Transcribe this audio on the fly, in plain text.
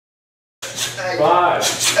5,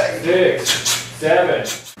 6, 7.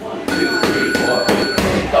 1, 2, 3, 4.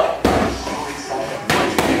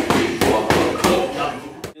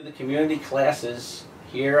 Do the community classes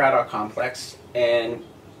here at our complex, and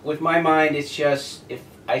with my mind, it's just if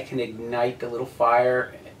I can ignite a little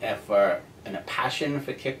fire and a passion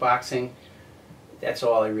for kickboxing, that's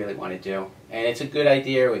all I really want to do. And it's a good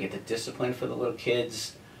idea. We get the discipline for the little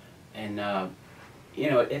kids, and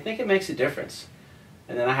you know, I think it makes a difference.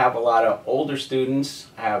 And then I have a lot of older students.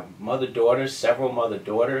 I have mother-daughters, several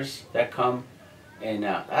mother-daughters that come, and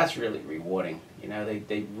that's really rewarding. You know,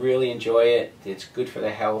 they really enjoy it. It's good for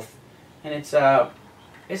their health, and it's a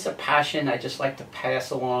passion I just like to pass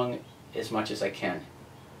along as much as I can.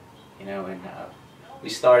 You know, and we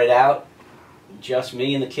started out just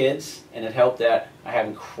me and the kids, and it helped that I have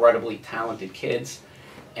incredibly talented kids,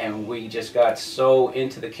 and we just got so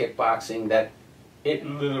into the kickboxing that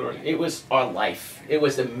it was our life. It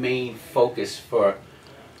was the main focus for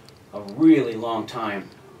a really long time.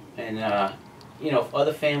 And you know, if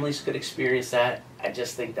other families could experience that, I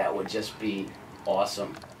just think that would just be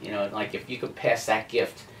awesome. You know, like if you could pass that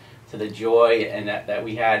gift to the joy and that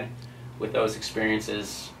we had with those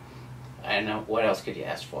experiences, I don't know what else could you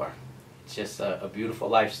ask for. It's just a beautiful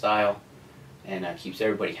lifestyle, and keeps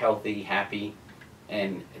everybody healthy, happy,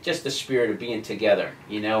 and just the spirit of being together,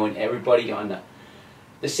 you know, and everybody on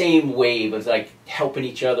the same wave of like helping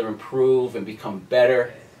each other improve and become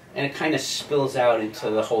better, and it kind of spills out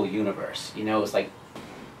into the whole universe. You know, it's like,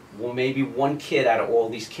 well, maybe one kid out of all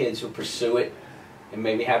these kids who pursue it and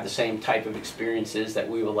maybe have the same type of experiences that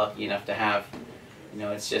we were lucky enough to have. You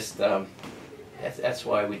know, it's just that's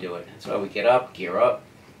why we do it. That's why we get up, gear up,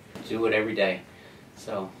 do it every day.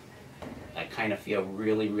 So I kind of feel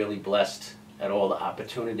really, really blessed at all the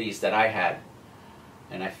opportunities that I had.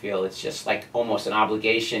 And I feel it's just like almost an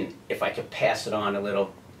obligation if I could pass it on a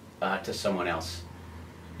little to someone else.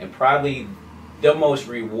 And probably the most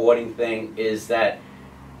rewarding thing is that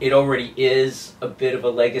it already is a bit of a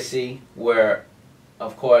legacy where,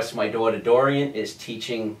 of course, my daughter Dorian is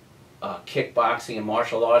teaching kickboxing and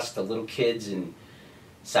martial arts to little kids in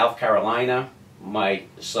South Carolina. My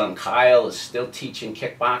son Kyle is still teaching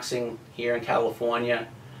kickboxing here in California.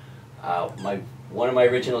 One of my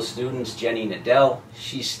original students, Jenny Nadell,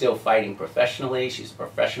 she's still fighting professionally. She's a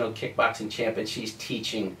professional kickboxing champion. She's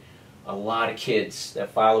teaching a lot of kids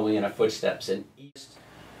that follow in her footsteps. And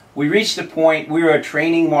we reached a point, we were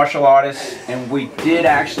training martial artists, and we did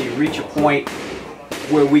actually reach a point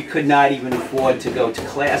where we could not even afford to go to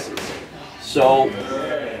classes. So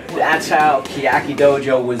that's how Kiyaki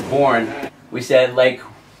Dojo was born. We said, like,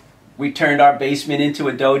 we turned our basement into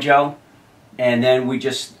a dojo, and then we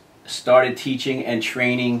just started teaching and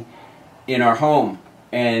training in our home.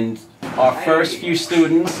 And our first few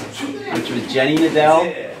students, which was Jenny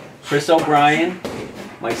Nadell, Chris O'Brien,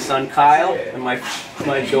 my son Kyle, and my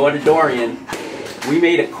daughter Dorian, we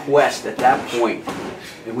made a quest at that point.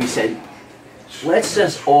 And we said, let's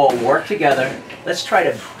just all work together. Let's try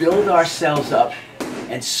to build ourselves up.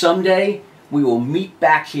 And someday we will meet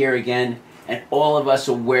back here again, and all of us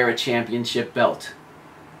will wear a championship belt.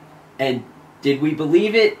 And did we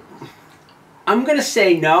believe it? I'm going to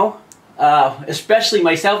say no. Especially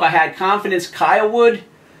myself, I had confidence Kyle would,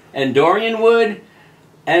 and Dorian would,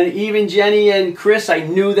 and even Jenny and Chris, I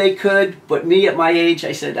knew they could. But me at my age,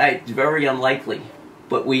 I said, it's very unlikely.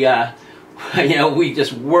 But we, you know, we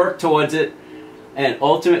just worked towards it. And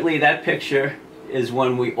ultimately, that picture is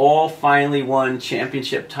when we all finally won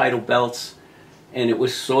championship title belts. And it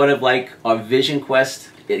was sort of like our vision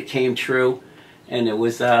quest. It came true. And it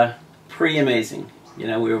was pretty amazing. You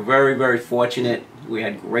know, we were very, very fortunate. We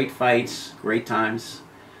had great fights, great times.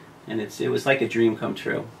 And it was like a dream come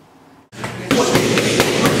true.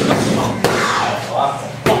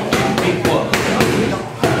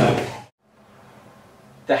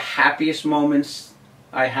 The happiest moments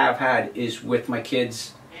I have had is with my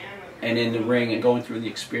kids and in the ring and going through the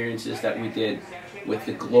experiences that we did with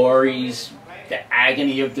the glories, the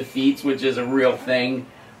agony of defeats, which is a real thing,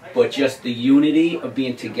 but just the unity of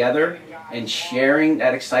being together and sharing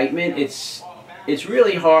that excitement. It's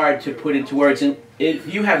really hard to put into words, and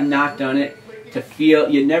if you have not done it, to feel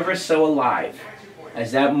you're never so alive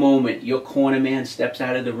as that moment your corner man steps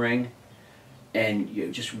out of the ring and you're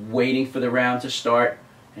just waiting for the round to start,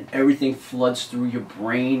 and everything floods through your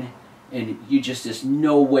brain, and there's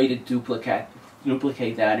no way to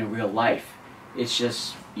duplicate that in real life. It's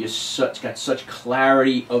just, got such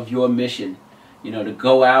clarity of your mission, you know, to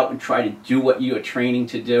go out and try to do what you are training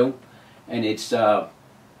to do. And it's,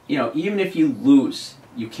 you know, even if you lose,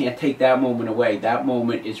 you can't take that moment away. That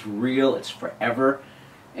moment is real, it's forever.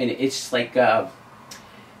 And it's like,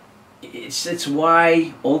 it's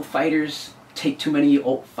why old fighters take too many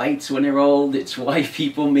old fights when they're old. It's why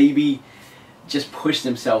people maybe just push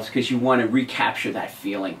themselves, because you want to recapture that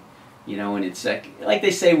feeling, you know. And it's like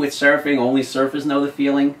they say with surfing, only surfers know the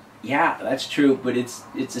feeling. Yeah, that's true, but it's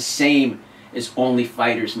the same as only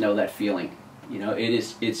fighters know that feeling. You know,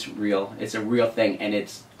 it's real. It's a real thing, and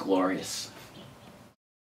it's glorious.